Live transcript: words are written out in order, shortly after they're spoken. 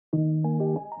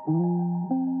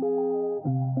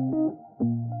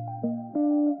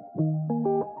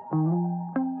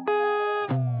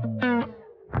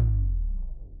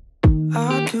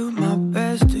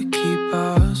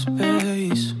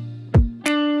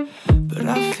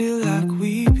feel like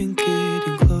we've been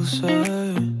getting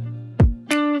closer.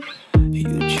 You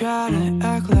try to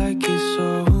act like it's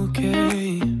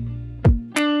okay,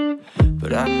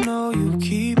 but I know you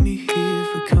keep me here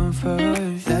for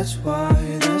comfort. That's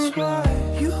why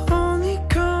you only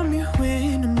come here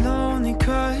when I'm lonely,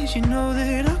 'cause you know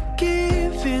that I'm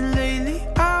giving. Lately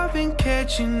I've been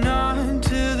catching on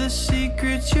to the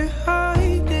secrets you're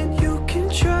hiding. You can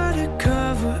try to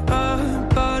cover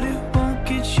up, but it won't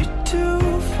get you too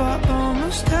far.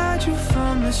 Almost had you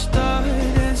from the start.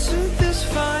 Answer this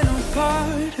final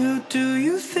part. Who do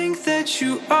you think that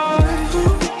you are? Who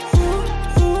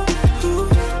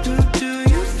do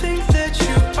you think that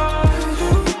you are?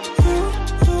 Who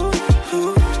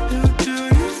do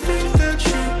you think that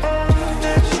you are?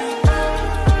 That you are?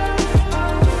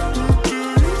 Who do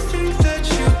you think that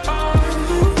you are?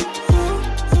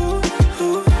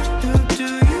 Who do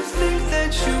you think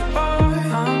that you are?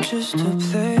 I'm just a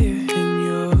player in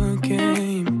your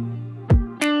game.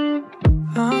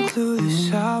 I'm clueless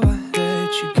how I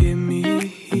let you get me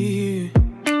here.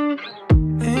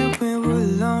 And when we're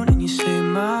alone and you say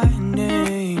my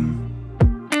name,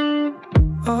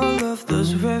 all of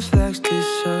those red flags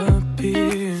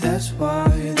disappear. That's why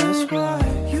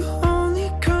you only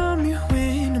come here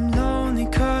when I'm lonely,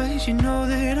 'cause you know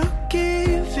that I'm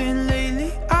giving.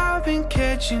 Lately I've been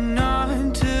catching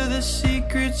on to the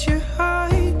secrets you're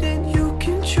hiding. You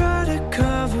can try to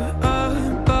cover up,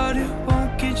 but it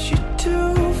won't get you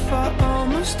too far.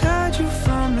 Almost had you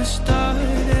from the start.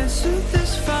 Answer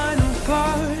this final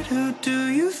part. Who do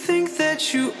you think that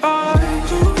you are?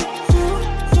 Who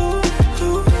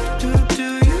do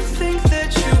you think that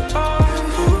you are?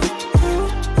 Who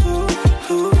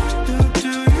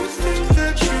do you think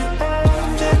that you are?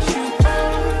 That you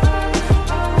are?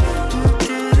 Who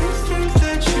do you think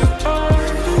that you are?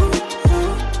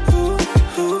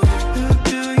 Who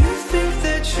do you think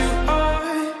that you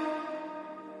are?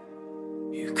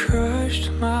 You crushed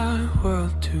my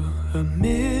world to a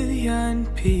million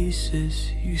pieces.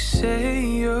 You say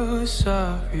you're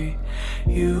sorry,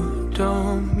 you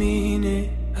don't mean it.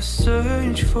 I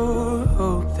search for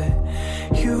hope that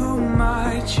you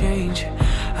might change.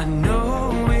 I know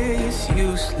it's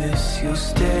useless, you'll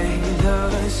stay the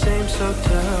same. So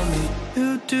tell me, who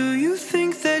do you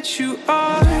think that you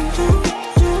are? Who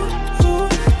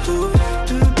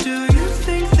do you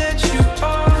think that you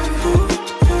are? Who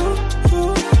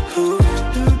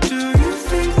do you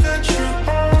think that you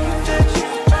are? That you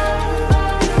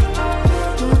are?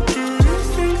 Who do you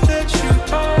think that you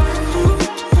are? Who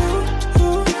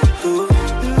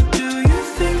do you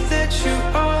think that you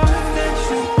are? That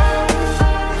you are?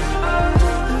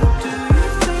 Who do you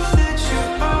think that you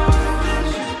are?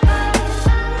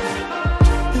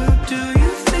 Who do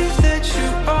you think that you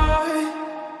are?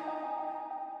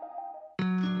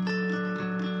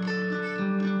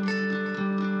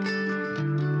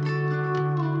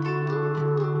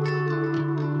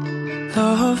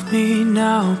 Love me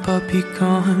now, but be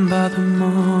gone by the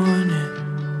morning.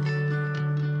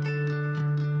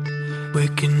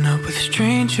 Waking up with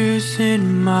strangers in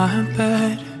my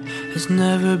bed has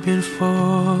never been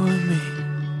for me.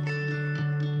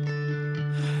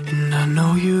 And I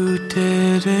know you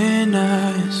didn't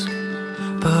ask,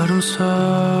 but I'm sorry.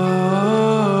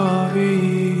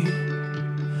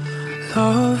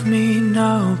 Love me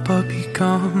now, but be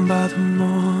gone by the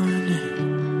morning.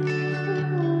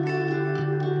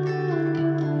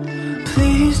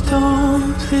 Please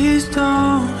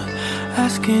don't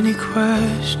ask any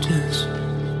questions,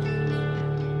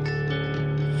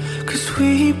 'cause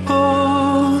we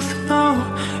both know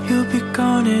you'll be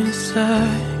gone in a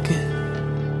second.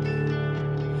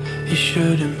 It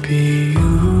shouldn't be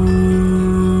you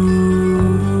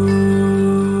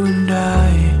and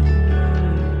I.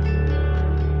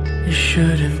 It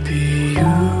shouldn't be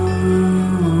you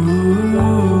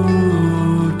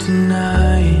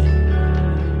tonight.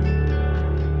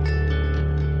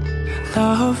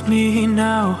 Love me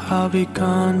now, I'll be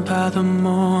gone by the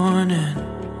morning.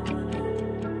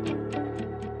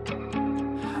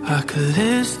 I could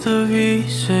list the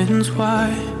reasons why,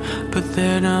 but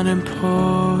they're not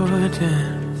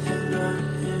important.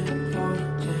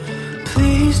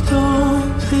 Please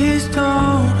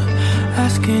don't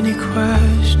ask any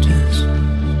questions,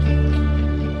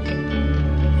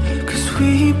 'cause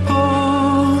we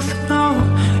both know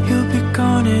you'll be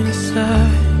gone in a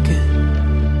second.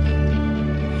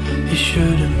 It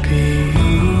shouldn't be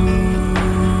you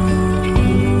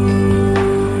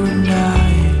and I.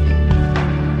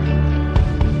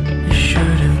 It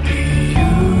shouldn't be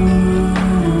you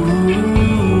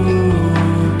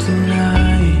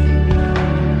tonight.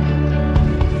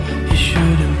 It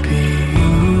shouldn't be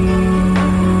you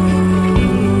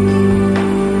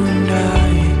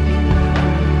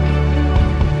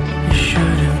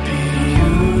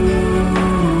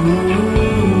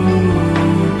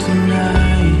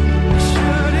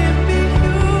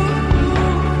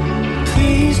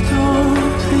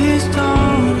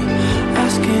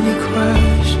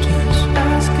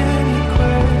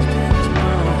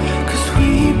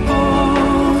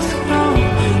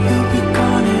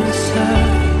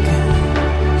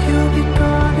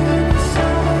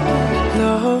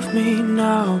me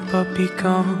now, but be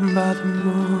gone by the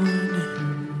morning.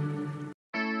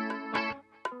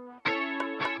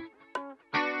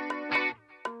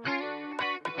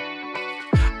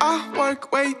 I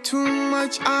work way too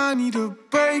much, I need a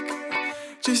break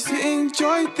just to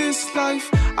enjoy this life.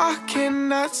 I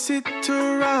cannot sit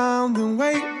around and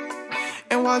wait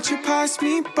and watch you pass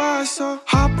me by. So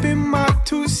hop in my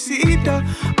two-seater,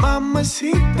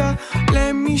 mamacita,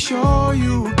 let me show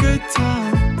you a good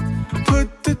time.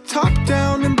 Put the top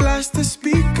down and blast the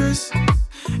speakers,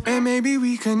 and maybe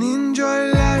we can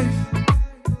enjoy life.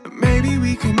 Maybe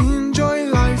we can enjoy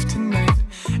life tonight,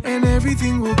 and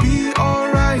everything will be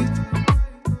alright.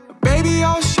 Baby,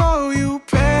 I'll show you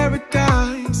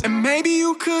paradise, and maybe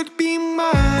you could be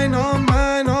mine, all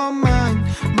mine, all mine.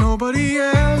 Nobody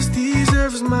else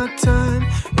deserves my time.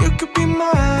 You could be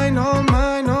mine, all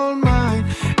mine, all mine.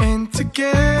 And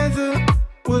together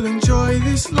we'll enjoy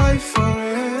this life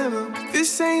forever.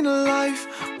 This ain't a life,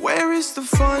 where is the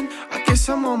fun? I guess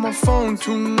I'm on my phone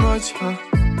too much, huh?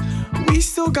 We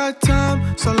still got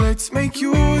time, so let's make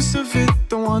use of it.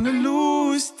 Don't wanna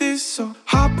lose this, so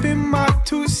hop in my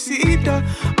two-seater,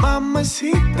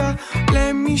 mamacita,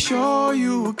 let me show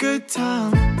you a good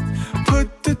time.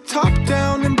 Put the top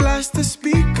down and blast the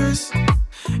speakers,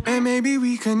 and maybe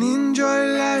we can enjoy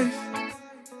life.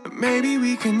 Maybe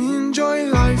we can enjoy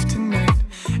life tonight,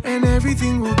 and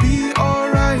everything will be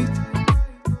alright.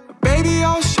 Baby,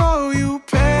 I'll show you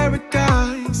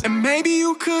paradise, and maybe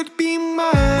you could be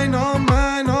mine, all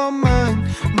mine, all mine.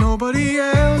 Nobody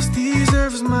else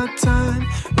deserves my time.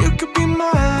 You could be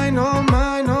mine, all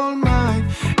mine, all mine.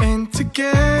 And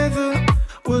together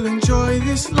we'll enjoy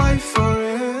this life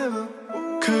forever.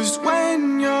 Cause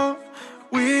when you're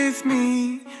with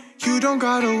me, you don't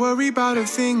gotta worry about a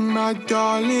thing, my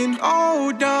darling.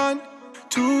 Hold on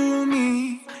to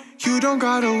me. You don't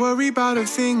gotta worry about a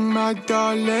thing, my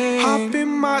darling. Hop in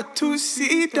my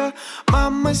two-seater,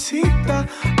 mamacita,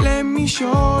 let me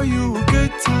show you a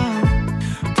good time.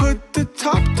 Put the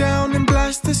top down and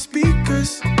blast the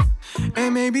speakers,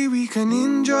 and maybe we can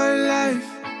enjoy life.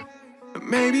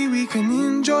 Maybe we can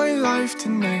enjoy life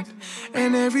tonight,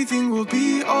 and everything will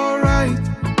be alright.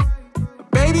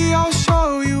 Baby, I'll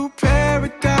show you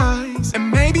paradise,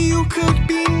 and maybe you could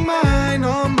be mine,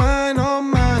 all mine, all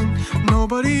mine.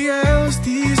 Nobody else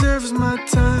deserves my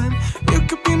time. You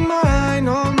could be mine,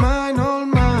 all mine, all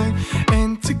mine.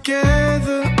 And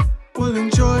together we'll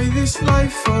enjoy this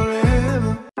life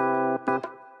forever.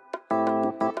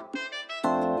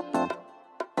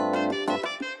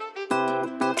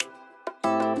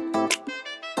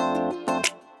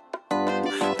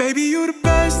 Baby, you the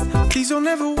best, please don't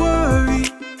ever worry.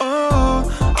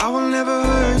 Oh, I will never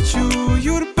hurt you.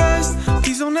 You the best,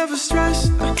 please don't ever stress.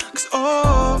 Cause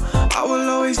oh, I will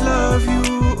always love you.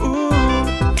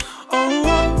 Oh,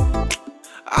 oh,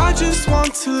 I just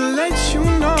want to let you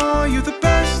know you're the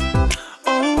best.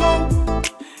 Oh, oh,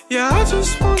 yeah, I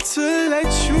just want to let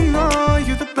you know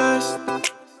you're the best.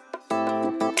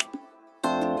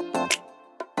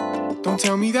 Don't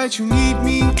tell me that you need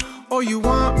me or you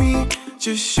want me.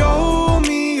 Just show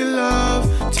me your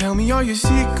love. Tell me all your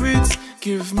secrets.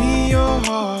 Give me your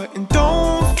heart, and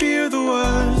don't fear the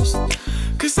worst.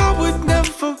 Cause I would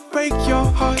never break your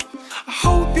heart. I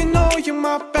hope you know you're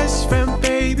my best friend,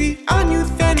 baby. I knew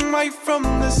then right from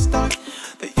the start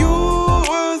that you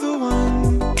were the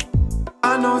one.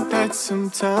 I know that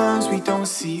sometimes we don't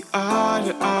see eye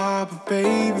to eye, but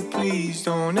baby, please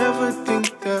don't ever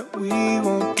think that we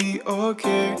won't be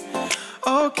okay.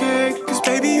 Okay, cause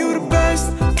baby, you the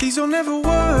best, please don't ever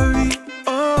worry.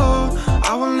 Oh,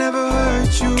 I will never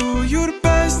hurt you. You the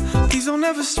best, please don't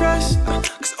ever stress.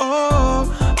 Cause oh,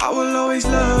 I will always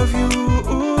love you.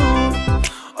 Oh,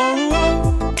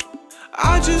 oh,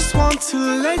 I just want to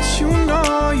let you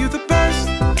know you're the best.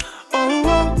 Oh,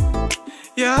 oh,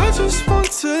 yeah, I just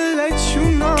want to let you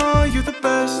know you're the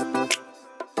best.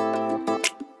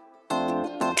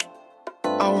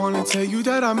 I wanna tell you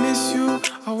that I miss you.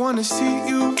 I wanna see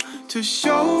you, to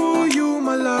show you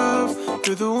my love.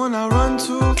 You're the one I run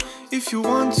to. If you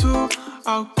want to,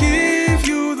 I'll give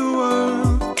you the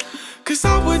world. Cause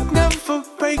I would never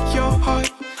break your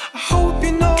heart. I hope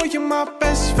you know you're my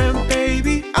best friend,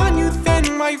 baby. I knew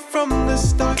then right from the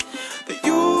start that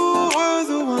you were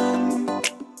the one.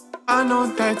 I know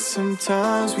that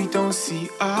sometimes we don't see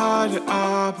eye to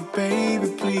eye, but baby,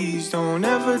 please don't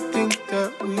ever think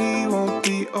that we won't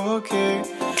be okay.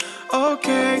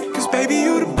 Okay, cause baby,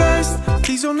 you the best,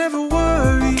 please don't ever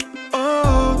worry.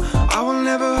 Oh, I will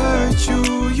never hurt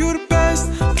you. You the best,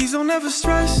 please don't ever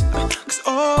stress. Cause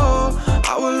oh,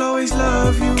 I will always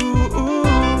love you.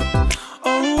 Oh,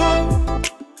 oh,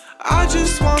 I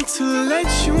just want to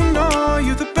let you know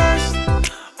you're the best.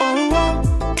 Oh,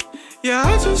 oh. Yeah,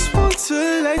 I just want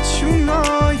to let you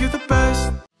know you're the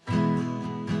best.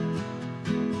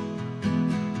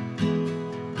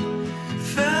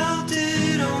 Felt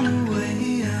it on the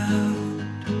way out.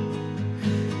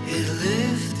 It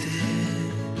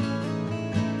lifted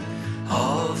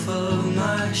off of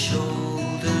my shoulders.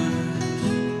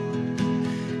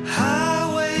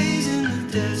 Highways in the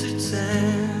desert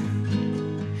sand,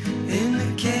 in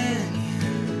the canyon.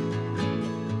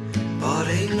 Bought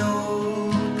a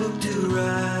notebook to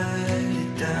write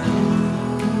it down.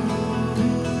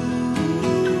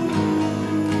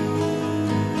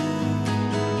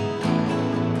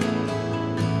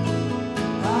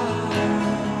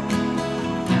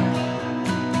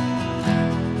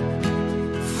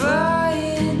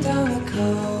 Flying down the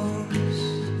coast,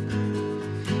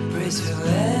 braced for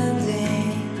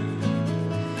landing.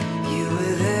 You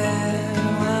were there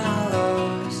when I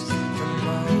lost the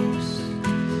most.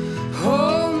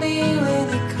 Hold me when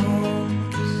it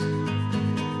comes,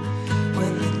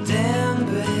 when the dam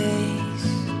breaks.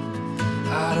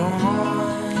 I don't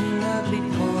wanna be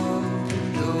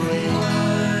pulled away.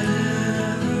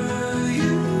 Whatever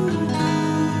you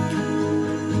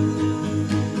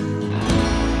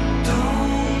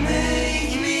don't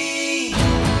make me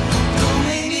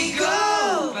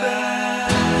go back.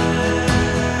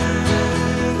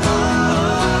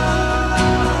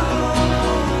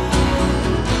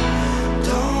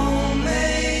 Don't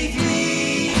make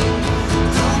me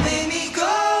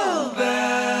go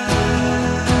back.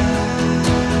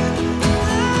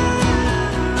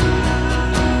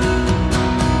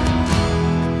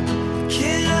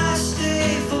 Can I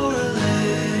stay for a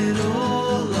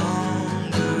little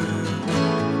longer?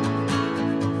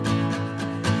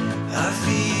 I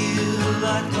feel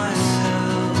like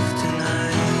myself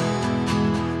tonight.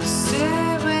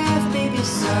 Sit with me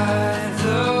beside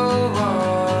the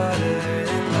water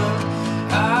and look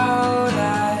out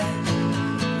at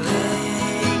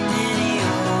Lake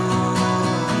Minnehaha.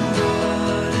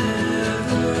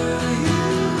 Whatever you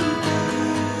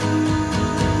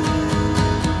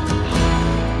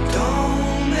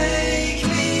don't make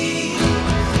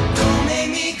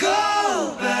me go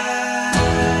back.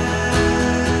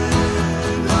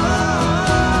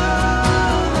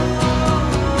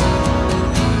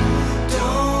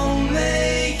 Don't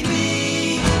make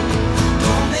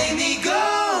me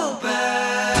go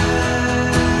back.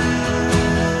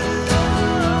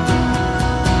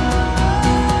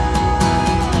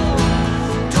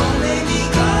 Don't make me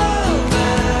go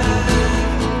back.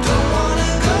 Don't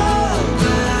wanna go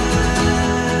back.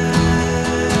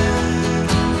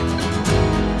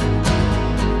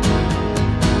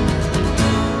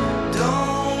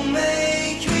 Don't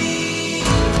make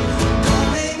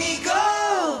me go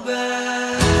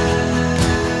back.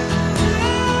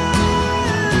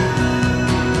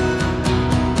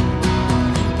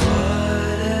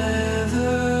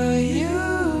 Whatever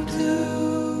you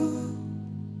do,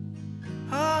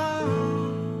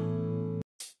 oh.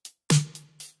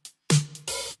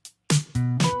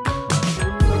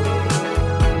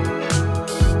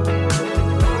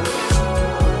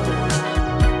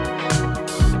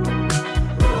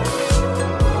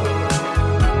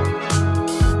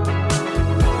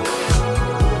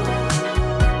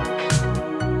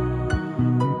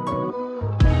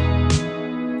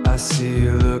 I see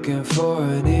you looking for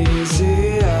an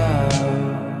easy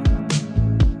out,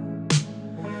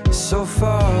 so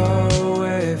far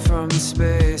away from the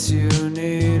space you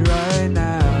need right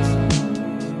now.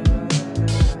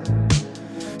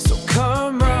 So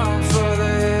come run for the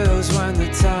hills when the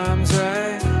time's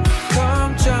right.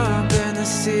 Come jump in the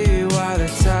sea while the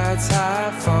tide's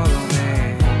high. Follow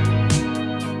me,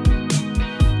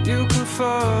 you can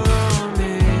follow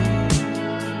me.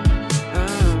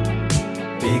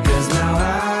 Because now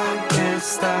I can't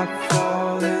stop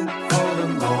falling for the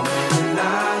moment, and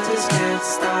I just can't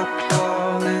stop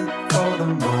falling for the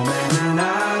moment, and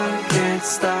I can't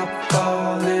stop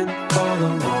falling for the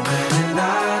moment, and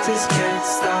I just can't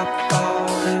stop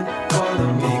falling for the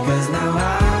moment. Because now I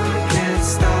can't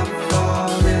stop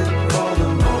falling for the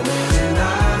moment, and I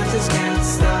just can't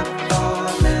stop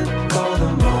falling for the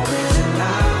moment, and I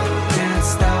can't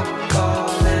stop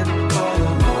falling for the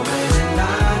moment, and I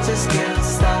just can't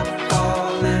stop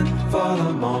falling for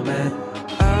the moment.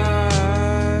 I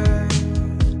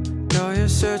know you're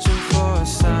searching for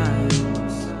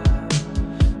signs.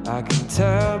 I can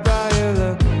tell by your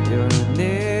look you're in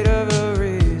need of a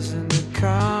reason to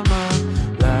come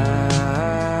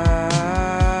alive.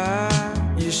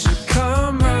 You should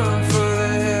come run for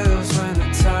the hills when the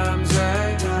time's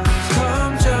right.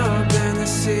 Come jump in the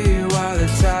sea while the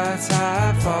tide's high.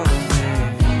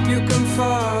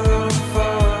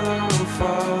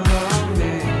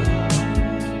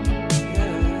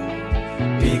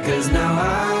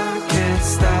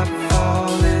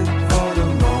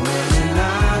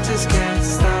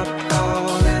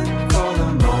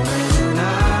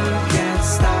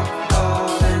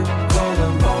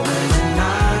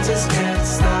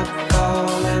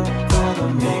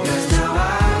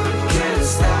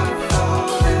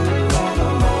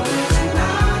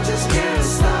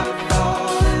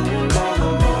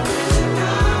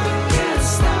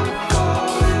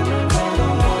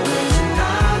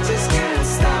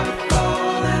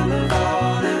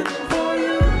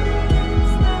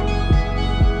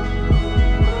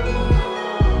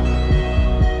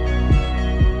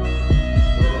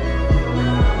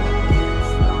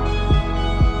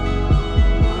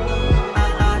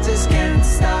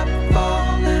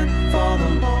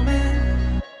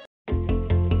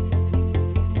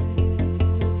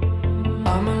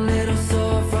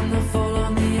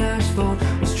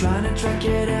 Trying to track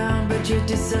you down, but you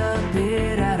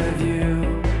disappeared out of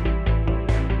view.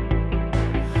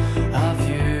 Of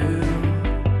you.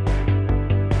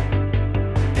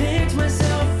 Picked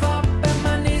myself up and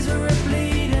my knees were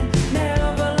bleeding.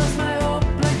 Never lost my hope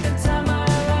like the time I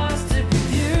lost it with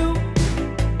you.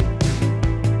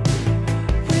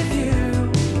 With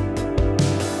you.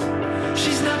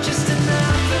 She's not just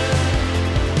another.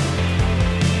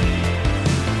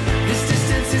 This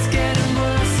distance is getting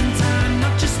worse in time.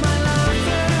 Not just my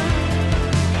lover.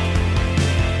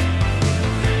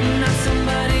 Not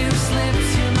somebody who slips.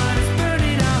 Your mind is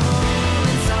burning a hole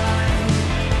inside.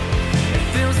 It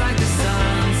feels like the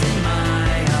sun's in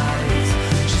my eyes.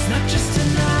 She's not just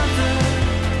another.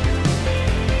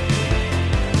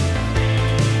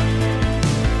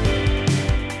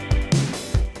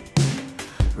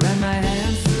 Ran my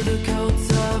hands through the coats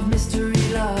of mystery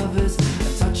lovers. A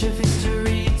touch of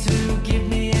history to give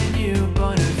me a new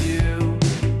point of view.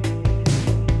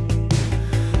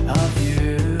 Of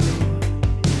you.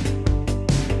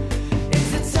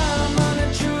 It's a time on a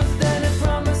truth and a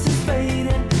promise is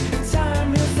fading. The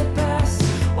time heals the past.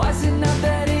 Why is it not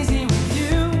that easy with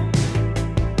you?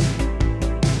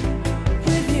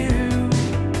 With you.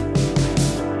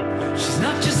 She's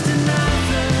not just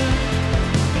another.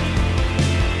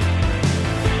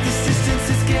 This distance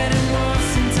is getting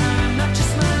worse in time. Not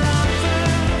just my lover.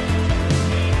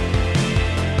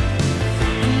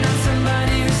 Not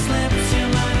somebody who slips. Your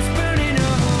mind is burning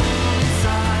a hole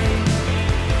inside.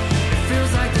 It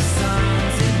feels like the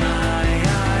sun's in my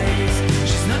eyes.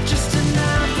 She's not just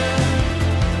another.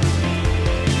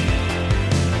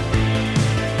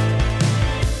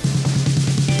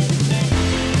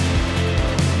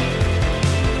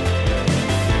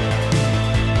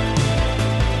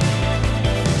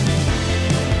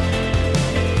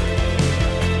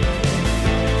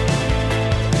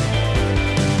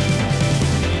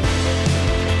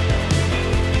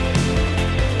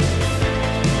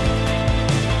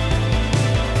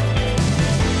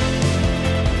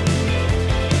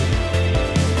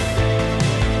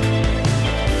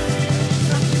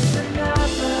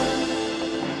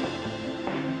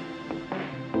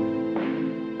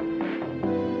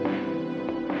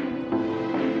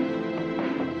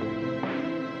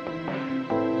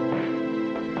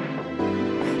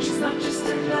 She's not just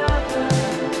another.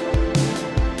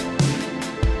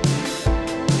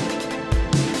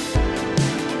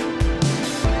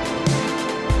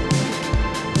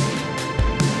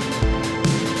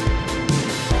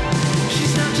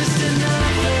 She's not just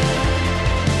another.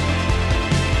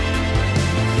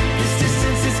 This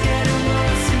distance is getting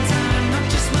worse in time. Not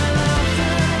just my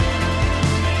lover.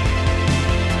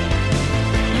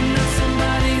 Not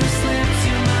somebody who slips.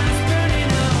 Your mind's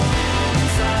burning a hole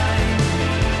inside.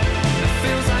 It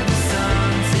feels like the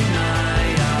sun's in my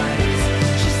eyes.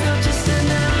 She's not just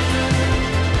another.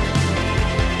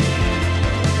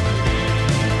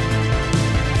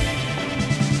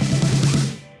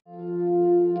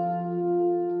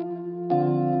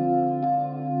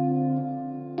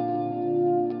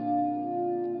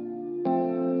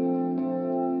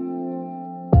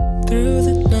 Through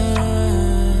the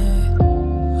night,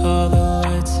 all the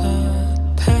lights are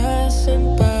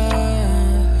passing by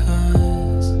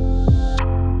us.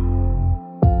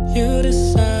 You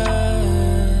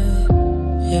decide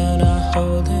you're not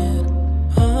holding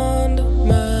on to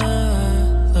my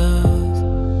love.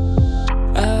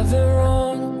 I've been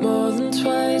wrong more than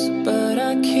twice, but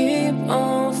I keep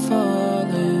on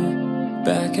falling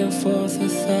back and forth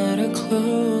without a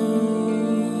clue.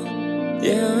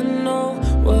 Yeah, I know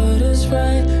what is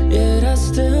right, yet I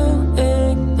still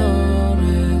ignore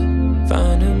it.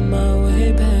 Finding my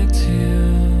way back to you.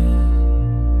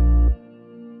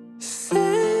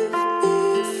 Save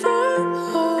me from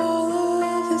all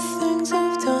of the things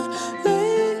I've done.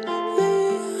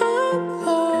 Lately I'm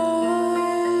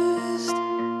lost.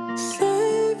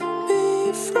 Save me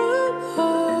from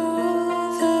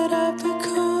all that I've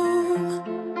become,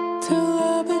 till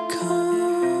I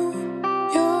become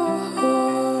your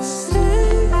horse.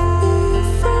 Save me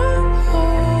from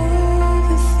all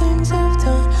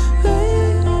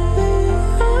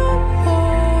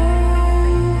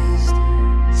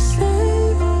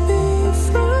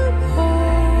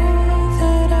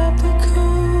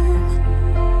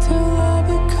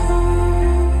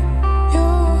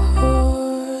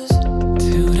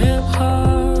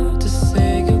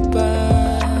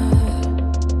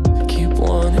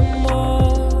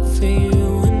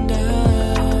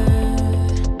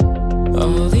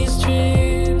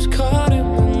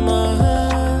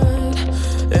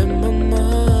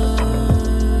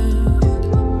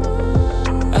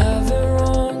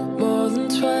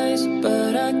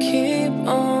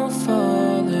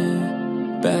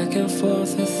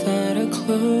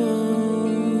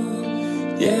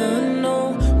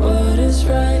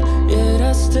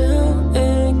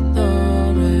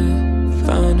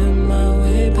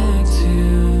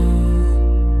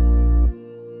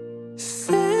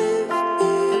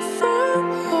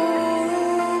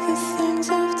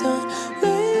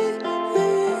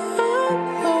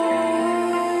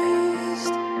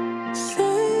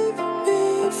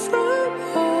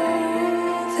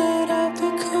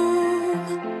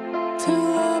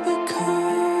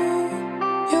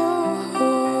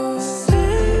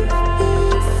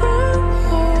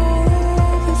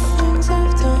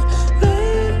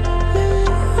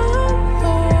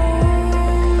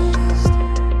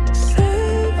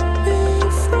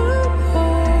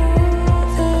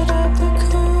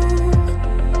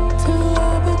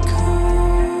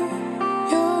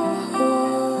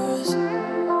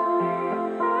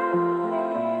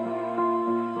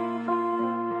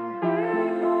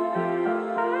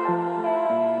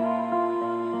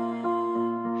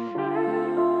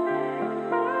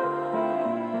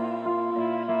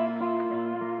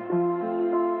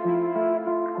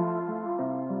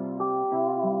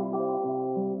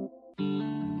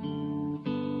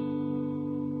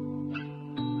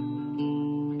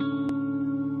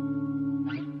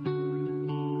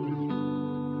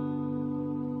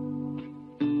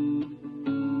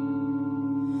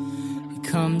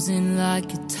comes in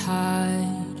like a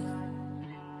tide,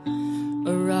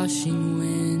 a rushing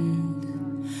wind,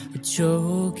 a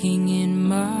choking in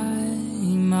my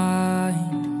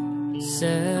mind,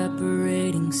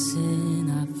 separating sin.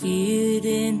 I feel it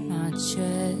in my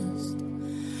chest,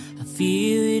 I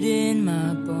feel it in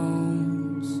my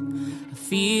bones, I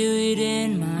feel it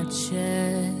in my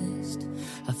chest,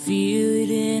 I feel it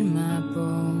in my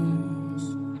bones.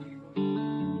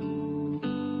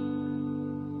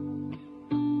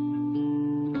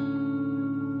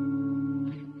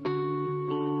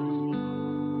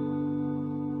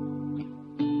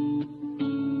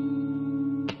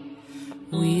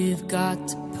 We've got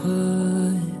to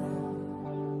put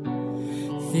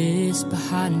this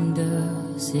behind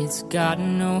us. It's got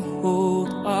no hold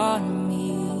on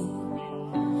me.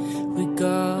 We're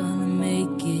gonna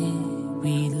make it.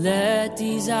 We let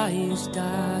desires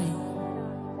die,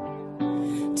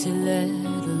 to let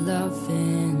the love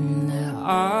in. Let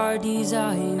our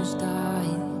desires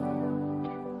die,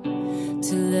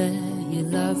 to let your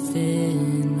love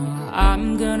in. Oh,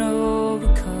 I'm gonna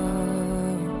overcome.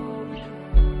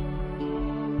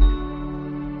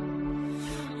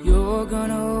 You're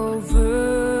gonna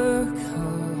overcome.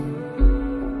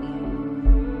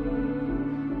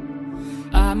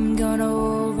 I'm gonna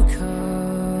overcome.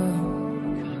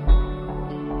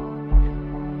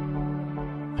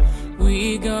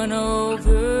 We're gonna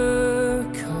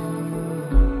overcome.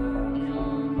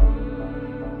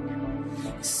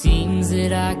 It seems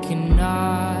that I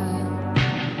cannot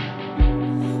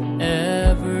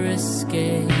ever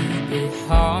escape. It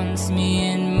haunts me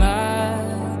in my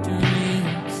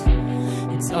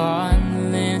on the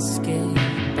landscape.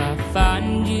 I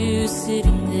find you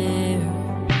sitting there,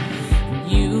 and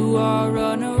you are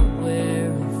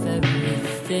unaware of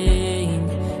everything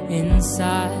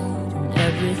inside and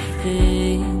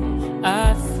everything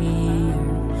I fear.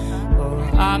 Oh,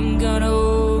 I'm gonna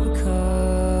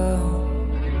overcome.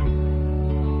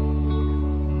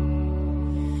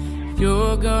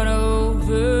 You're gonna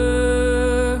overcome.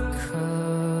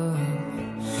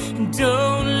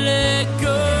 Don't let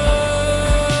go.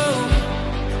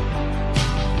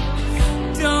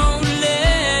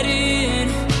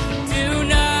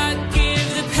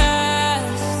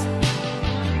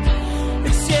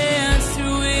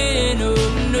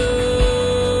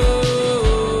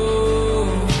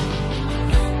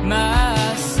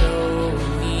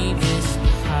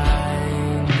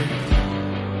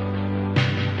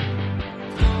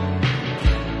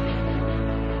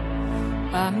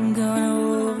 I'm gonna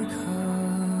overcome.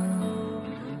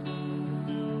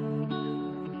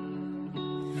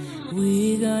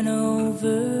 We're gonna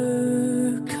overcome.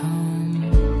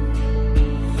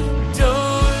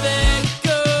 Don't let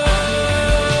go.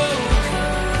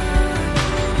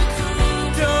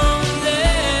 Don't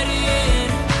let in.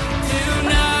 Do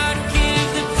not give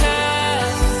the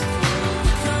past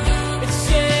a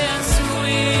chance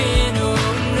to win. Oh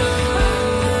no.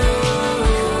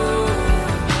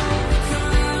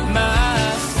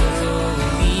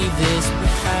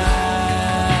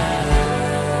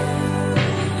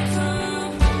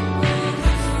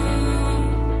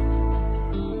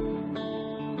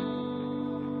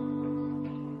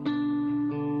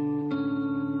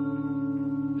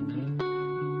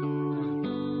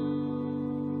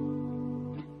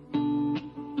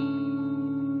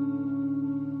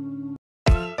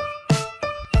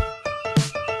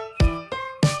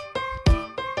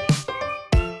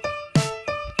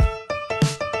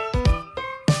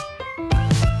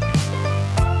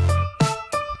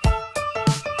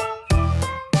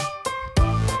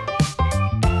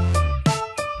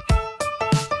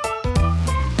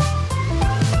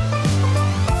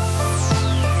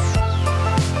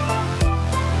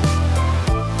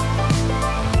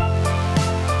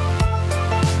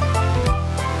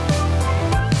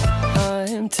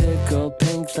 Tickled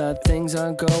pink that things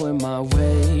aren't going my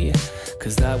way,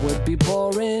 'cause that would be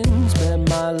boring. Spent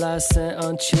my last cent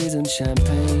on cheese and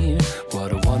champagne.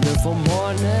 What a wonderful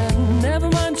morning. Never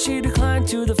mind, she declined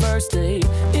to the first date.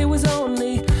 It was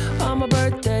only on my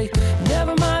birthday.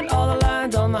 Never mind all the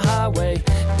lines on the highway.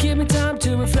 Give me time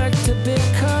to reflect a bit,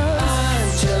 'cause I'm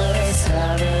just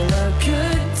having a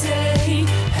good day.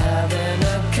 Having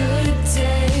a good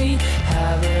day.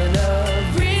 Having a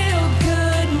real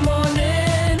good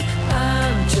morning.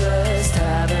 I'm just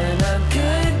having a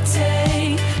good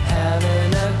day.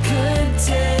 Having a good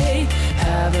day.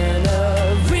 Having a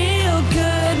real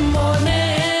good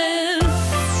morning.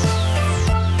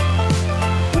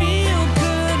 Real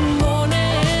good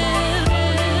morning.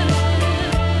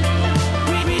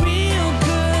 Real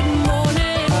good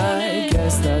morning. I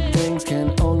guess that things can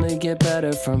only get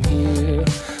better from here,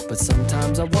 but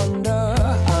sometimes I wonder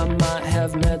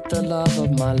love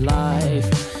of my life,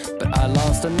 but I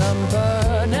lost her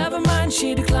number. Never mind,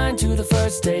 she declined to the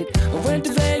first date. I went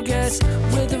to Vegas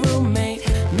with a roommate.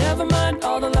 Never mind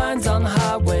all the lines on the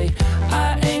highway.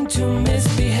 I aim to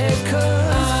misbehave, cause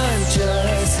I'm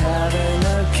just having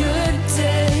a good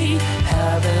day,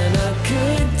 having a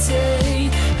good day,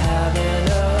 having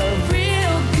a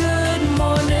real good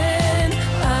morning.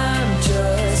 I'm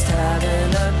just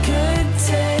having a good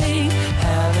day,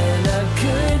 having a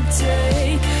good day,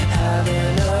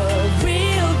 having a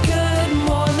real good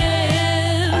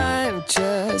morning. I'm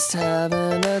just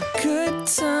having a good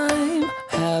time,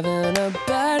 having a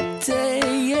bad day,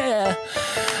 yeah.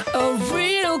 A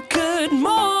real good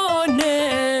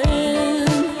morning.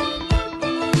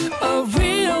 A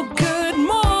real good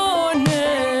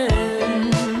morning.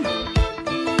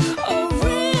 A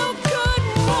real good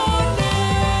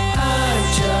morning. I'm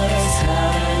just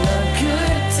having a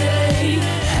good day,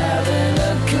 having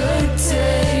a good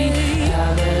day,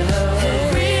 having a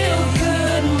real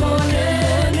good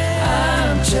morning.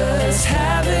 I'm just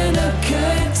having a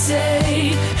good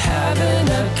day, having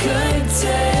a good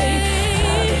day.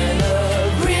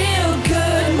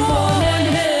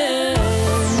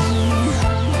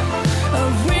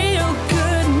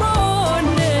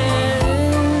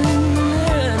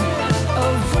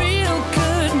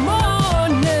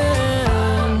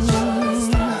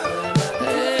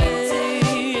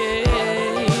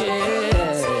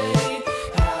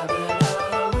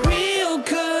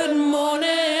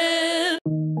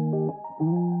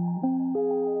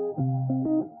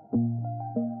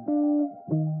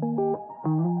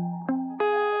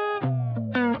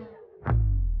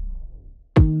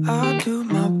 I do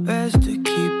my best to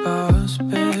keep our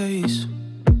space,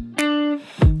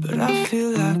 but I feel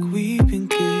like we've been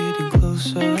getting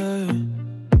closer.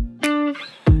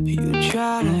 You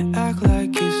try to act like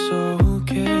it's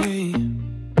okay,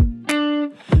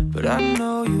 but I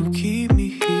know you keep me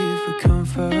here for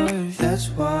comfort. That's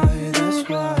why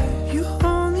you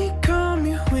only come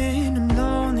here when I'm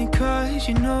lonely, cause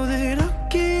you know that I've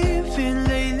given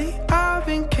lately. I've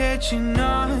been catching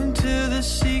on to the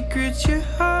secrets you're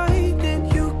hiding.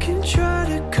 You can try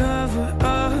to cover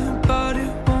up, but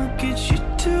it won't get you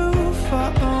too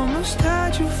far. Almost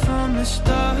had you from the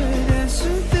start.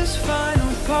 Answer this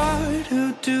final part.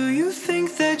 Who do you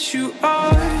think that you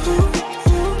are? Who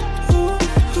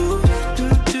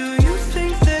do you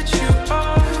think that you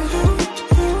are? Who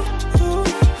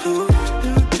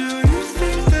do you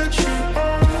think that you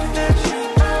are? That you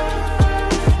are?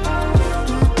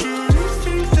 Who do you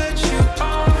think that you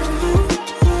are?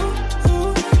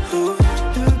 Who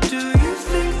do you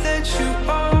think that you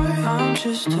are? I'm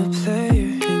just a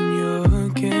player in your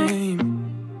game.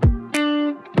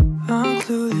 I'm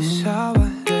clueless how I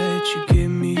let you get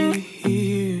me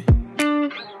here.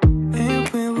 And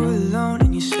when we're alone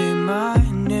and you say my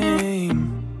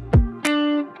name,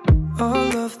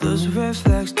 all of those red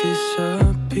flags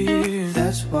disappear.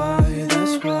 That's why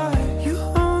you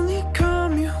only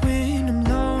come here when I'm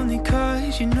lonely,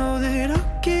 cause you know that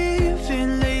I've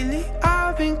given lately.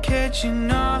 I've been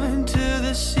catching on to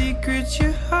the secrets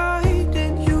you're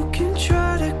hiding. You can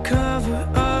try to cover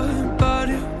up, but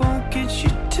it won't get you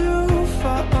too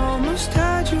far. Almost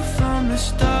had you from the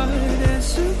start.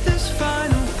 Answer this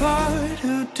final part.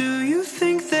 Who do you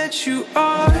think that you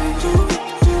are? Who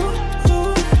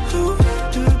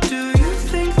do you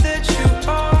think that you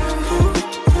are?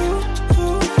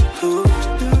 Who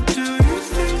do you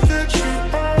think that you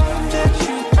are? That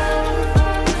you are?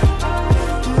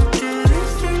 Who do you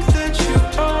think that you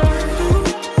are?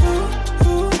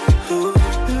 Who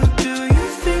do you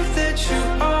think that you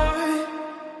are?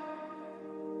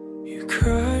 You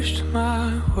crushed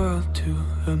my world to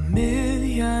a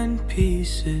million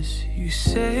pieces. You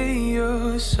say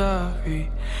you're sorry,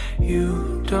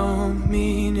 you don't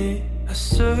mean it. I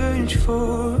search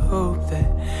for hope that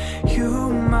you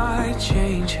might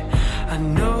change. I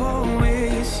know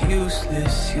it's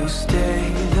useless, you'll stay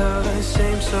the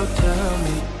same. So tell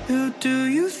me, who do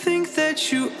you think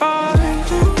that you are?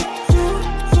 Who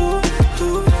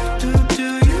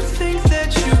do you think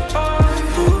that you are?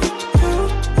 Who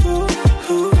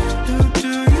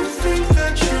do you think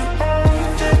that you are?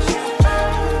 That you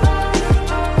are?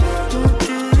 Who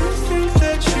do you think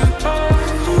that you are?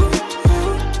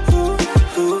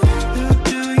 Who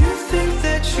do you think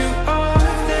that you are?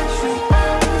 That you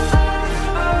are?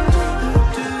 Who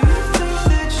do you think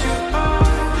that you are?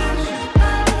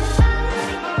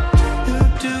 Who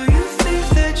do you think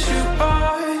that you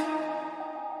are?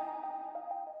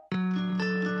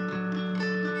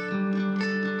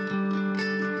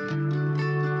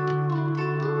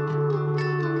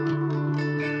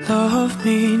 Love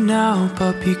me now,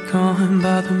 but be gone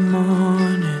by the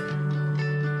morning.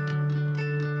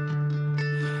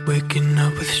 Waking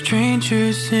up with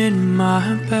strangers in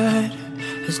my bed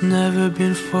has never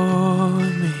been for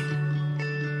me.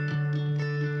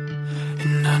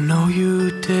 And I know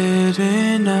you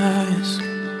didn't ask,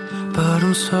 but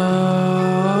I'm sorry.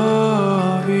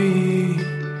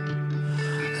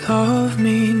 Love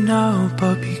me now,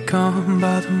 but be gone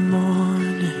by the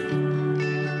morning.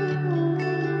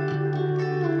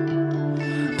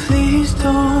 Please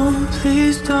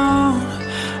don't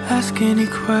ask any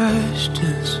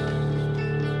questions,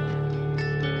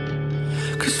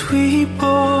 'cause we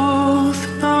both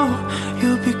know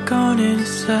you'll be gone in a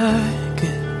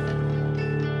second.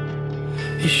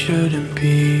 It shouldn't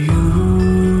be you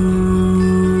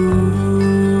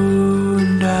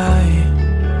and I.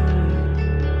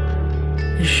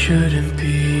 It shouldn't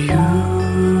be you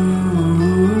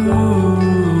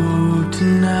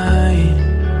tonight.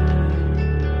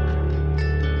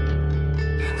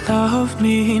 Love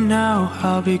me now,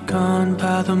 I'll be gone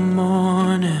by the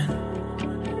morning.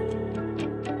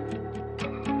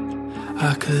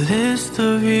 I could list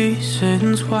the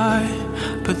reasons why,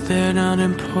 but they're not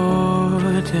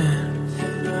important.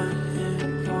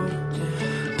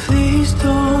 Please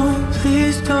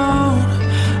don't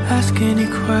ask any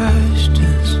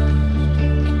questions,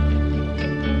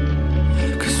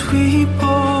 'cause we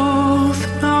both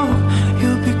know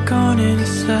you'll be gone in a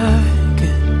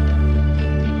second.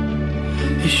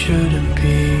 It shouldn't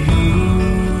be you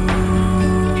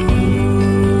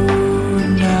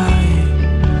and I.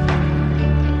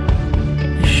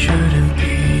 It shouldn't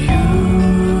be you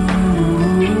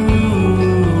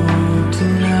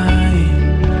tonight.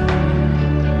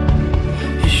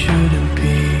 It shouldn't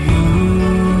be you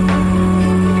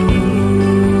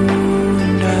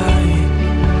and I.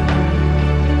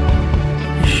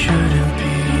 It shouldn't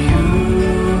be you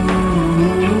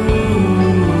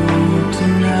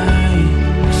tonight.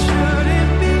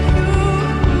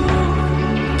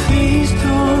 Please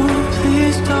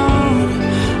don't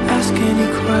ask any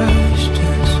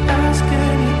questions,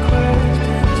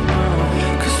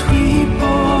 'cause we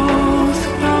both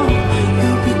know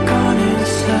you'll be gone in a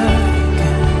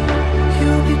second.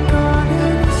 You'll be gone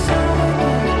in a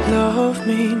second. Love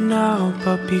me now,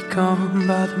 but be gone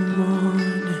by the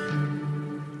morning.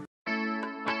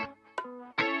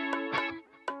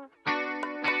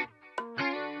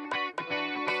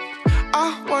 I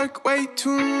work way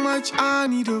too much, I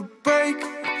need a break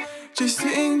just to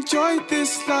enjoy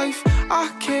this life. I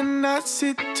cannot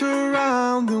sit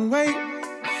around and wait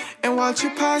and watch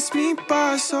you pass me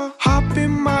by. So hop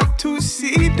in my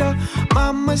two-seater,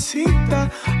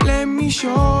 mamacita, let me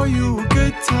show you a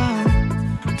good time.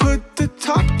 Put the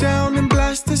top down and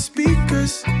blast the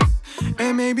speakers,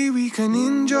 and maybe we can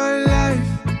enjoy life.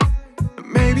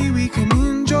 Maybe we can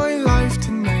enjoy life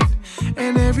tonight,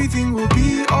 and everything will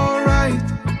be alright.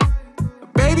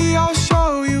 Baby, I'll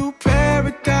show you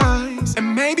paradise,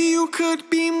 and maybe you could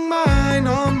be mine,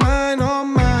 all mine, all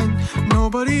mine.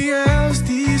 Nobody else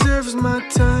deserves my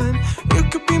time. You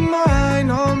could be mine,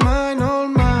 all mine, all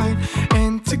mine.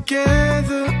 And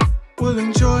together we'll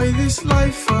enjoy this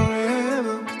life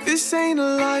forever. This ain't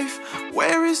a life,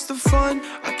 where is the fun?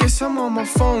 I guess I'm on my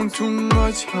phone too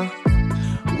much, huh?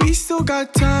 We still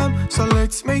got time, so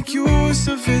let's make use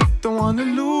of it. Don't wanna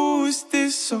lose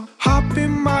this, so hop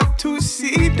in my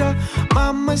two-seater,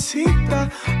 mamacita,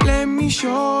 let me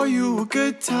show you a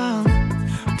good time.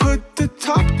 Put the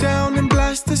top down and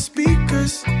blast the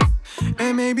speakers,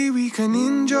 and maybe we can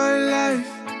enjoy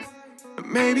life.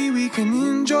 Maybe we can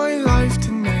enjoy life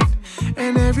tonight,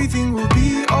 and everything will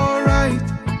be alright.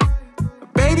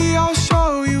 Baby, I'll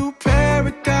show you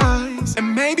paradise,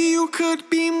 and maybe you could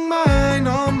be mine,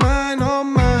 all mine, all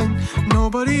mine.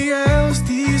 Nobody else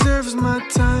deserves my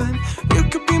time. You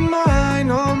could be mine,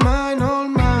 all mine, all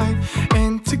mine.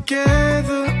 And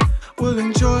together we'll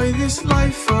enjoy this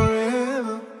life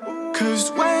forever.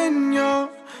 'Cause when you're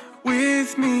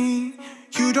with me,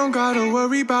 you don't gotta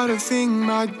worry about a thing,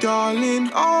 my darling.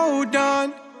 Hold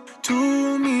on to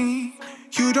me.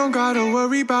 You don't gotta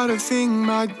worry about a thing,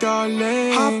 my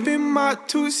darling. Hop in my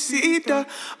two-seater,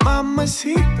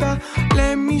 mamacita,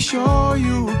 let me show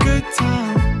you a good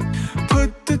time.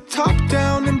 Put the top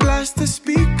down and blast the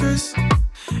speakers,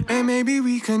 and maybe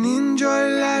we can enjoy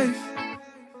life.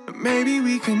 Maybe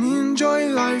we can enjoy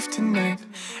life tonight,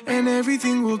 and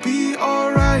everything will be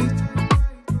alright.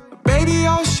 Baby,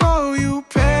 I'll show you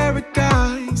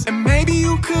paradise, and maybe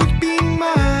you could be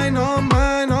mine, all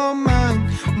mine, all mine.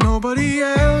 Nobody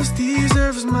else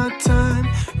deserves my time.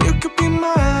 You could be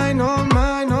mine, all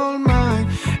mine, all mine.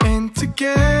 And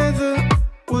together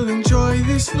we'll enjoy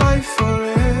this this life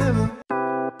forever.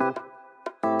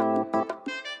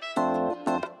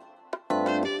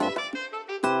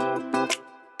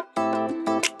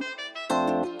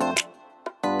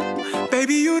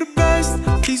 Baby, you the best,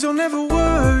 please don't ever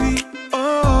worry.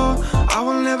 Oh, I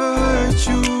will never hurt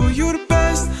you. You the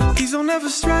best, please don't ever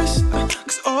stress.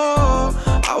 Cause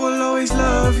oh, I will always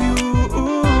love you.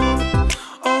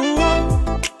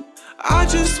 Oh, I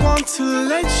just want to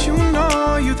let you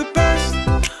know you're the best.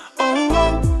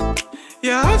 Oh,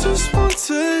 yeah, I just want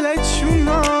to let you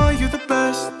know you're the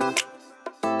best.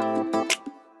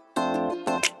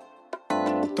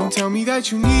 Don't tell me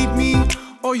that you need me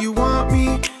or you want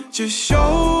me. Just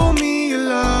show me your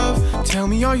love. Tell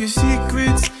me all your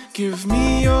secrets. Give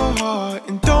me your heart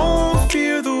and don't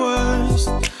fear the worst.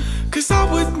 Cause I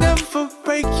would never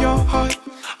break your heart.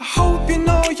 I hope you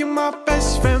know you're my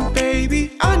best friend,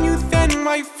 baby. I knew then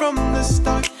right from the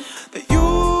start that you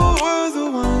were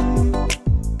the one.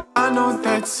 I know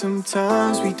that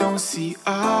sometimes we don't see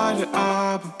eye to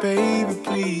eye, but baby,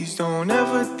 please don't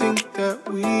ever think that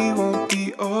we won't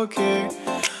be okay.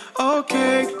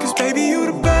 Okay, cause baby, you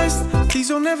the best, please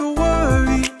don't ever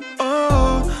worry.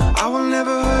 Oh, I will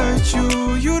never hurt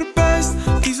you. You the best,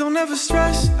 please don't ever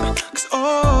stress. Cause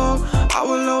oh, I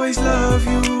will always love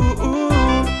you.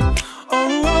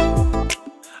 Oh,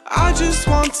 I just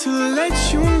want to let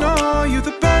you know you're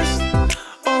the best.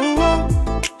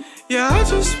 Oh, yeah, I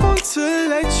just want to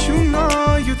let you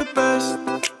know you're the best.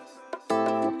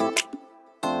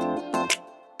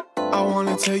 I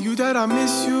wanna tell you that I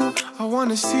miss you. I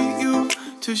wanna see you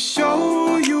to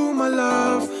show you my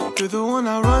love. You're the one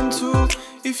I run to.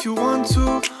 If you want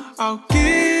to, I'll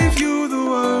give you the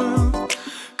world.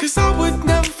 Cause I would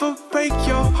never break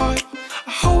your heart.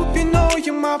 I hope you know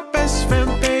you're my best friend,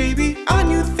 baby. I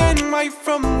knew then right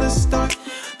from the start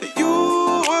that you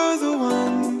were the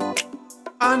one.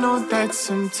 I know that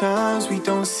sometimes we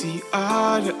don't see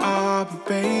eye to eye, but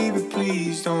baby,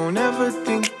 please don't ever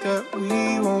think that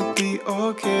we won't be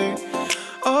okay.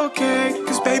 Okay,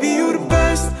 cause baby, you the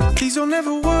best, please don't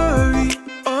ever worry.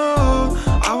 Oh,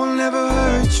 I will never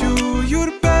hurt you. You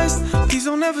the best, please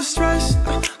don't ever stress.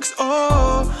 Cause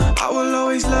oh, I will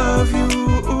always love you.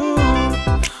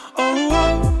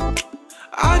 Oh,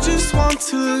 I just want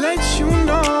to let you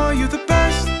know you're the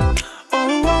best.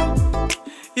 Oh,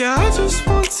 yeah, I just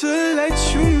want to let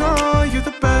you know you're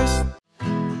the best.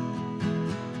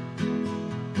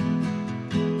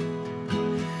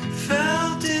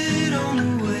 Felt it on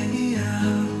the way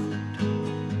out.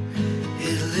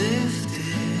 It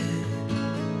lifted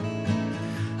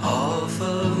off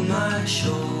of my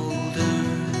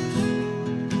shoulders.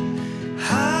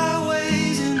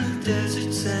 Highways in the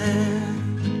desert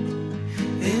sand,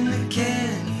 in the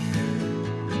canyon.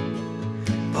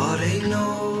 But ain't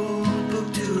no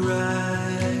to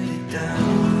write it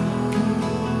down.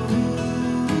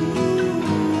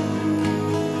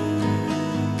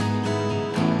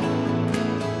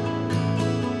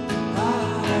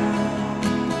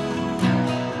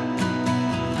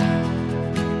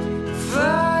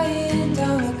 Flying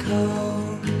down the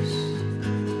coast,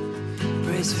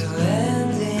 graceful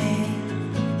landing.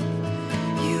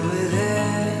 You were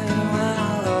there when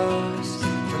I lost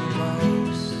the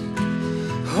most.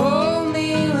 Hold me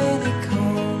when it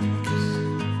comes.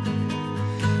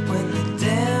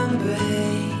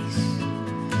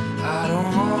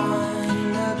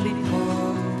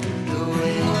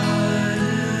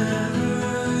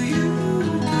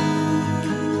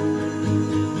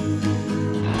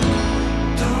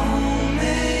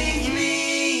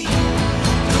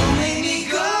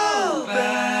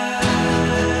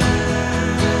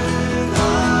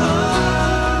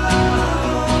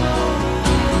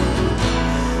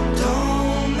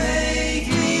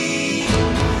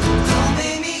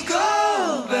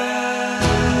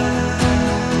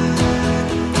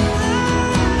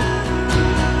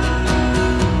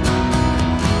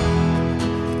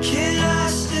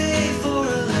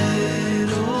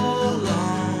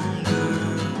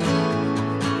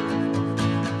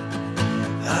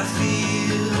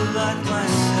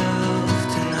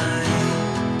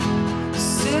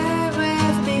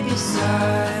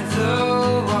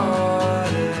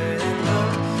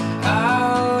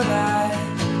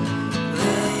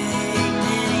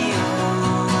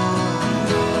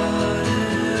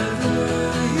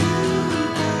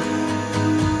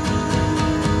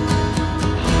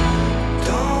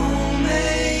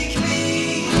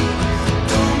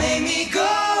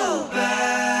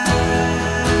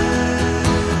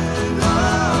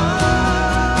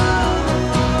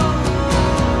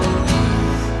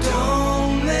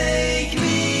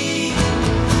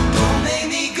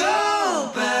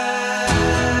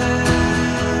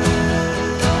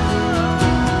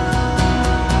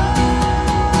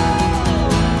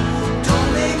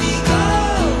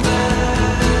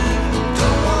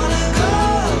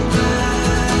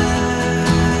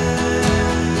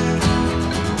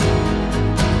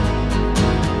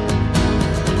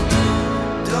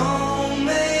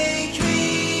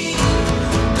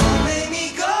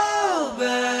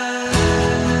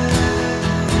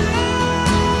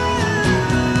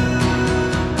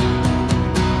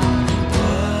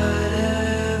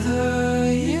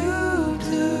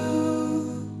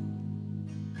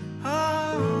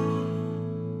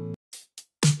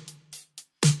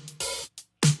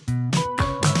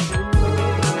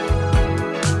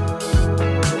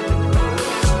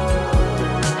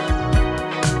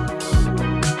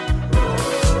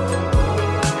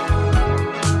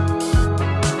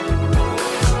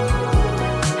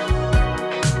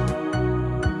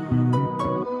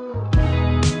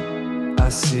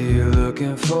 see you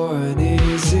looking for an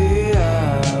easy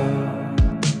out,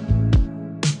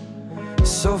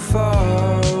 so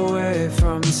far away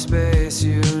from the space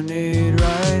you need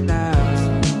right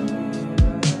now.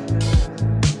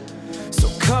 So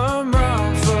come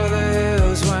run for the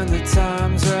hills when the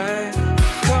time's right.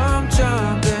 Come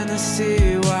jump in the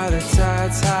sea while the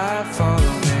tide's high.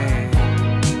 Follow me,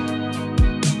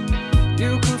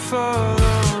 you can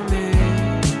follow me,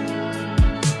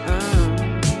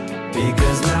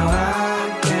 because now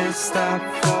I can't stop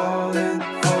falling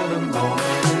for the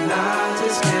moment, and I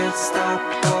just can't stop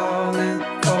falling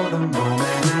for the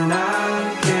moment, and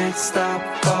I can't stop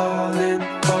falling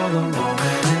for the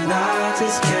moment, and I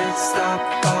just can't stop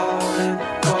falling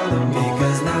for the moment,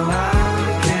 because now I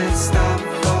can't stop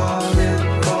falling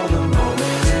for the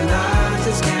moment, and I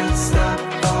just can't stop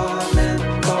falling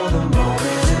for the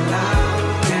moment, and I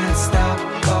can't stop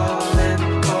falling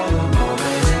for the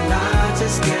moment, and I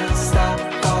just can't stop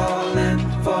falling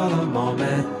for the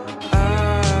moment. I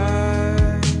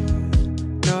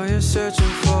know you're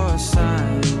searching for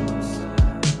signs.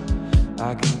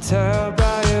 I can tell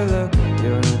by your look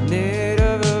you're in need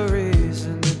of a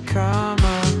reason to come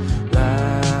alive.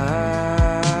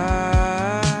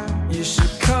 You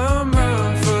should come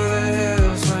run for the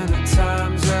hills when the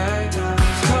time's right.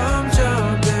 Come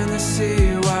jump in the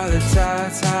sea while the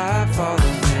tide's high.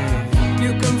 Follow me,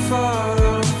 you can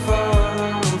follow,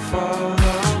 follow, follow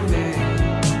me,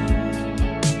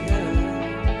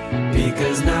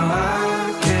 because now I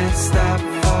can't stop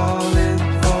falling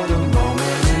for the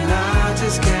moment, and I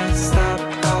just can't stop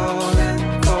falling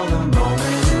for the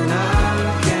moment, and I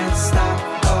can't stop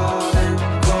falling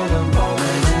for the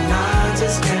moment, and I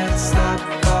just can't stop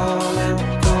falling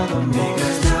for the moment,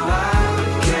 because now I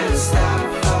can't stop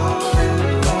falling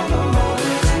for the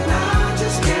moment, and I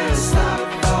just can't stop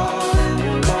falling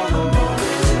for the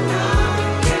moment, and I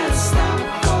can't stop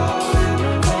falling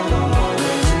for the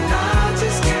moment, and I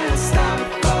just can't stop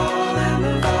falling,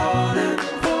 falling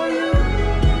for you.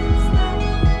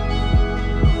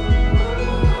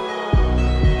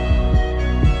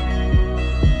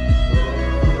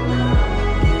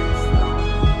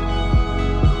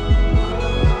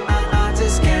 I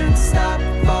just can't stop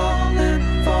falling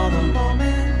for the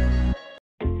moment.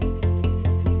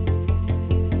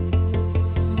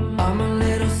 I'm a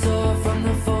little sore from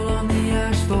the fall on the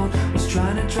asphalt. Was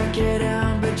trying to track you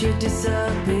down, but you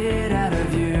disappeared out of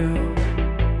view.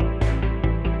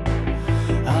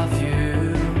 Of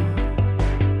you.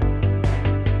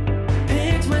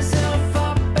 Picked myself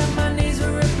up and my knees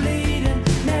were bleeding.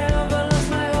 Never lost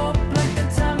my hope like the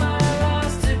time I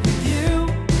lost it with you.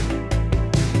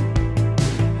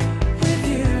 With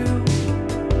you.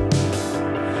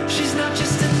 She's not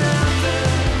just another.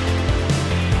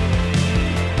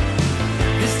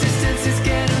 This distance is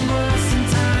getting worse in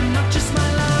time, not just my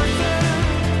lover.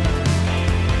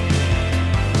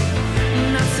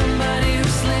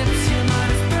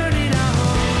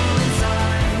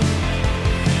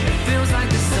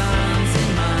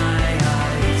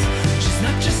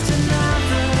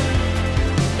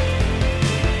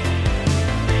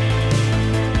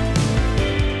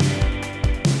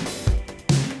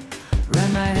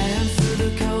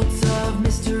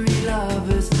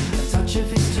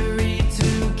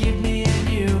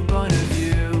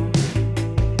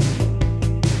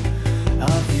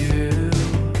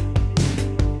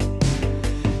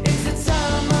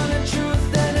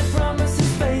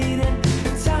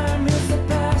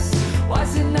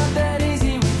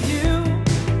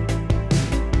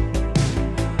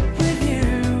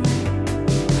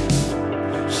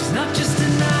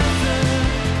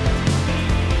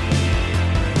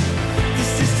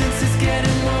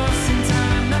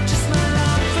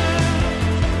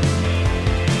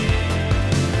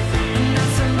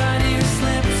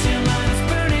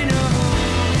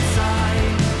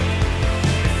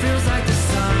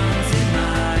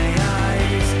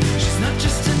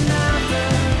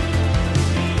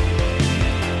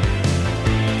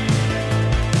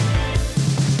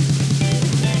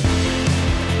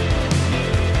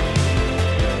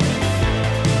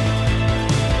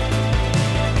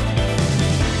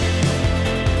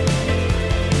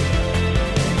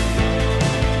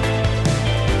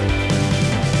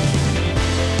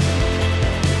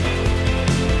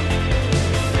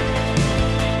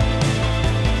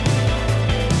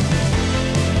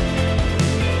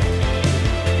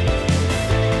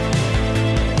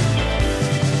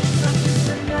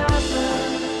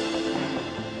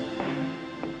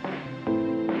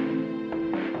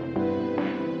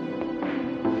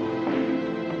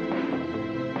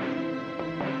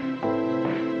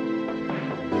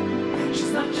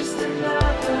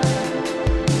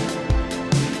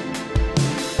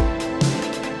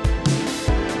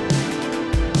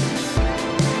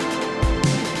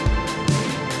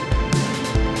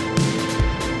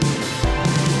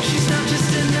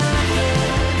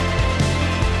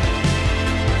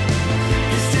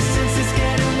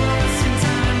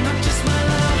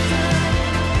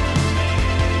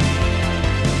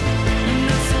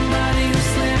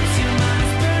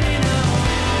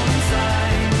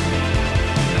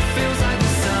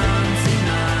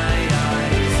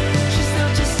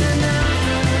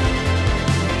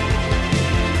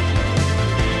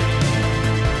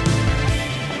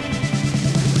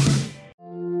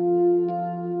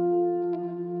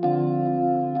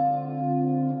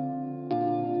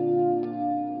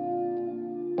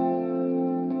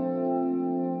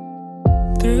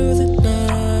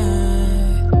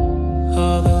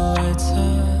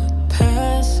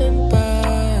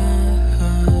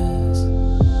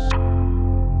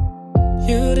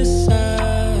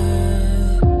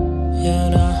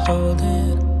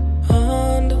 holding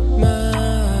on to my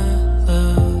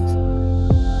love.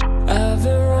 I've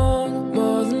been wrong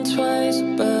more than twice,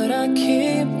 but I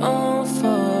keep on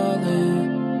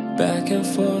falling back and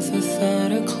forth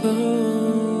without a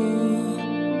clue.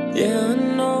 Yeah, I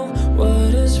know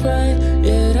what is right,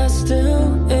 yet I still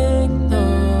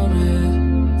ignore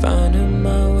it, finding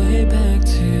my way back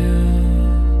to you.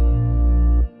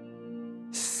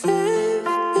 Save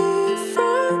me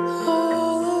from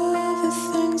all of the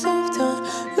things I've done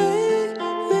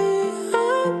lately.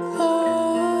 I'm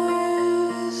lost.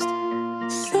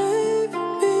 Save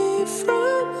me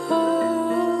from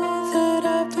all that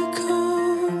I've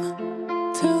become,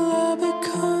 till I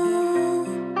become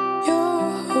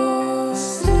yours.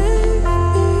 Save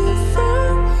me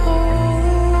from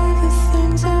all of the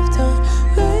things I've done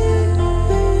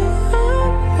lately.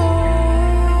 I'm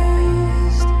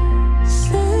lost.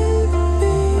 Save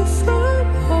me from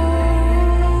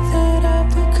all that I've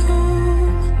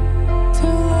become,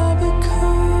 till I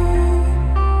become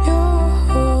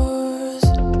yours.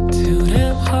 Too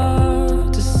damn hard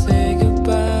to say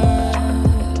goodbye.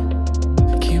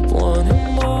 Keep wanting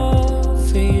more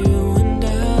for you and I.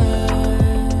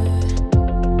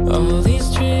 All these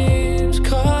dreams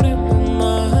caught in my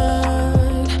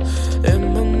mind, in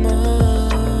my mind.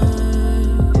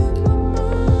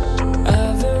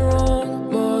 I've been wrong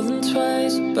more than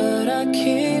twice, but I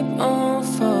keep on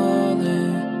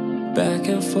falling back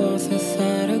and forth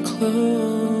without a clue.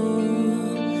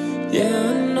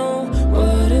 Yeah, I know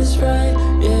what is right,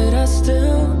 yet I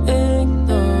still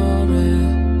ignore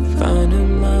it,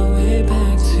 finding my way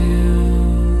back to you.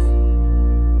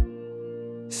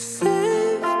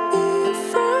 Save me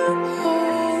from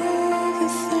all of the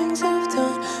things I've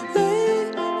done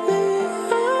lately.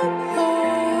 I'm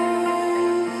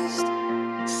lost.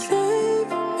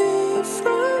 Save me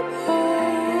from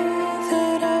all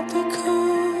that I've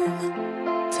become,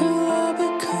 till I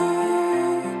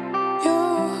become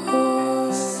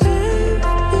yours. Save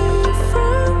me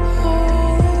from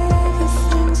all the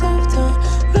things I've done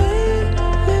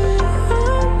lately.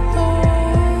 I'm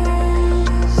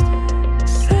lost.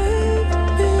 Save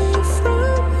me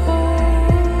from all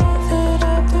that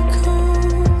I've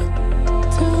become,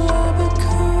 till I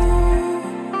become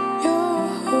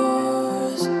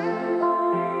yours.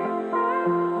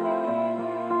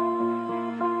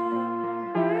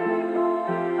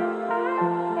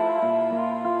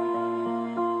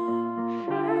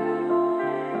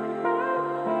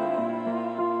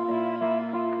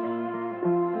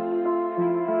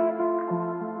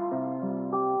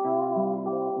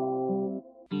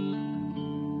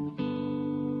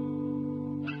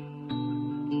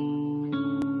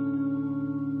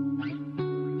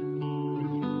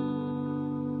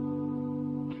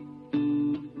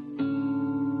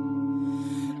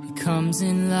 It comes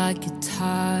in like a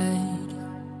tide,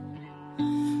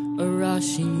 a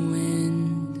rushing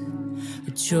wind, a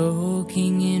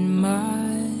choking in my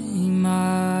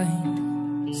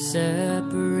mind,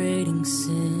 separating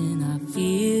sin. I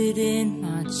feel it in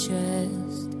my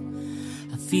chest,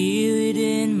 I feel it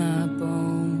in my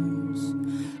bones,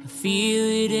 I feel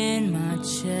it in my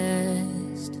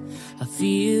chest, I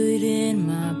feel it in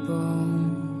my bones.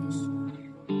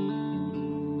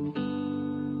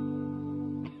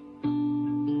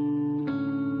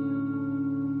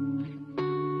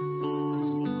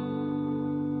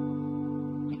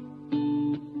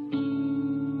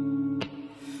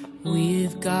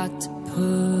 We've got to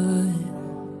put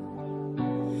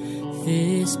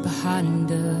this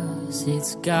behind us,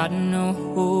 it's got no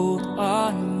hold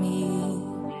on me.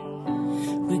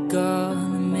 We're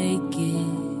gonna make it,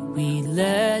 we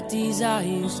let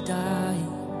desires die,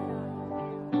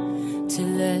 to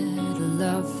let a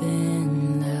love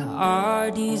in, let our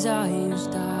desires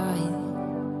die,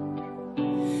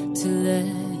 to let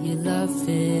your love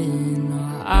in,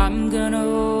 or I'm gonna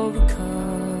overcome.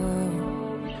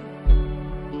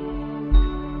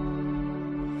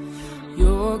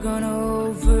 You're gonna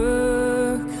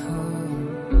overcome,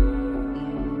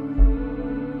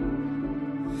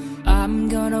 I'm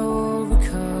gonna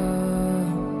overcome.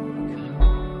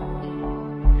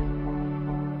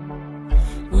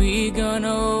 We're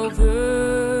gonna overcome.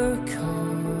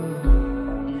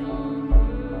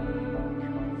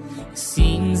 It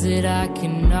seems that I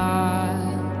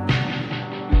cannot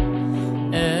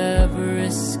ever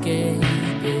escape.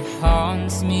 It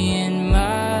haunts me in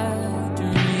my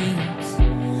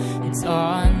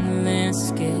on the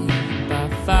landscape. I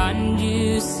find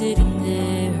you sitting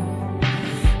there,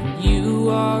 and you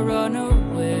are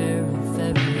unaware of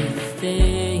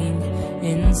everything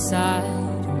inside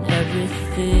and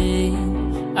everything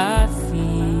I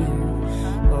fear.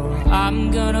 Oh,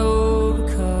 I'm gonna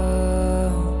overcome.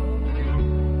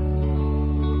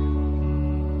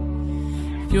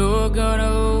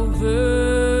 gonna overcome.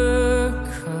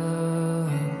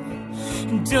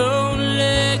 Don't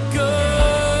let go.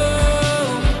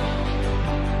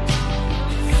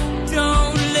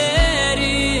 Don't let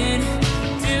in.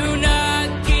 Do not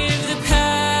give the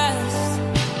past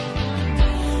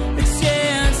a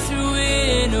chance to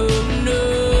win. Oh no.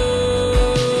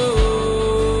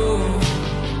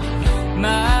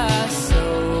 My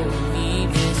soul,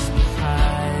 leave this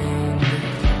behind.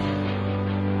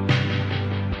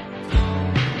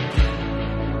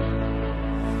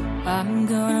 I'm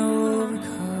gonna overcome.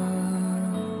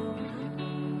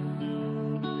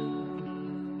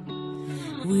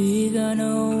 We're gonna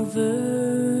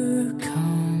overcome.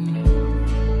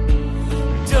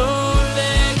 Don't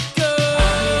let go.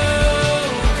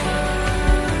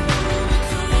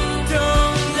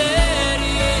 Don't let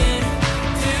in.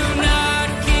 Do not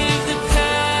give the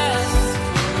past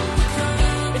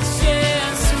a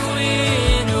chance to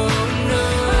win. Oh no.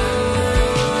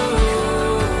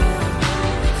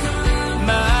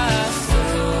 My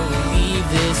soul, leave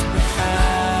this behind.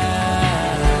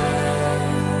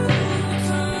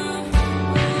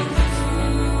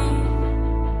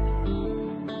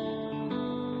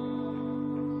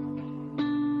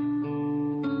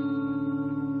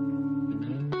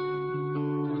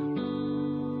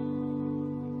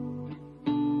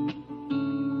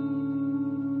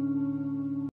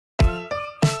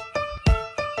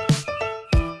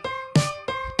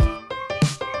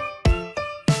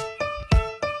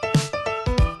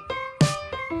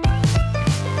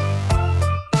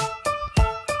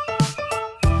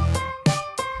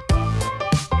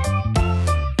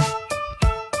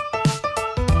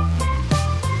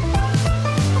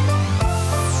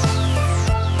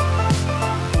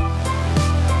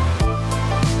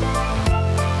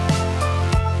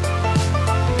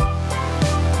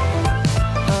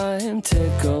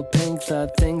 Tickled pink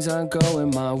that things aren't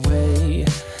going my way,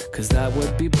 'cause that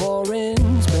would be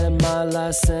boring. Spent my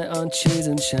last cent on cheese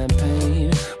and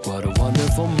champagne. What a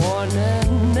wonderful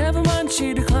morning. Never mind,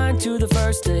 she declined to the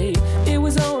first date. It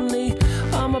was only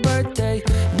on my birthday.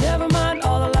 Never mind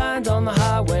all the lines on the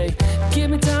highway.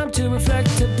 Give me time to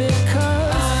reflect a bit,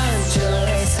 'cause I'm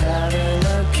just having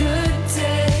a good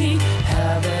day.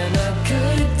 Having a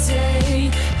good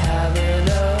day. Having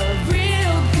a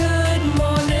real good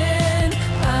morning.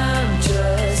 I'm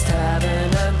just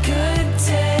having a good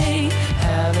day.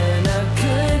 Having a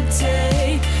good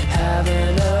day.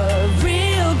 Having a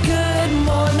real good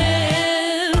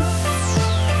morning.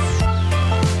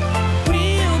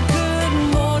 Real good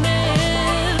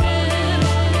morning.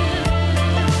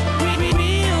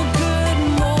 Real good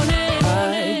morning.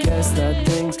 I guess that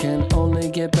things can only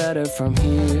get better from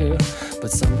here,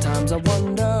 but sometimes I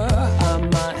wonder, I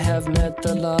might have met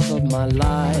the love of my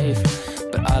life,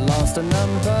 but I lost a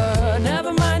number.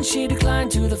 Never mind, she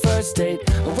declined to the first date.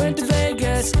 I went to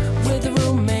Vegas with a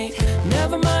roommate.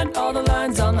 Never mind all the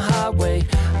lines on the highway.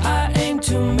 I aim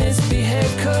to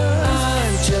misbehave, 'cause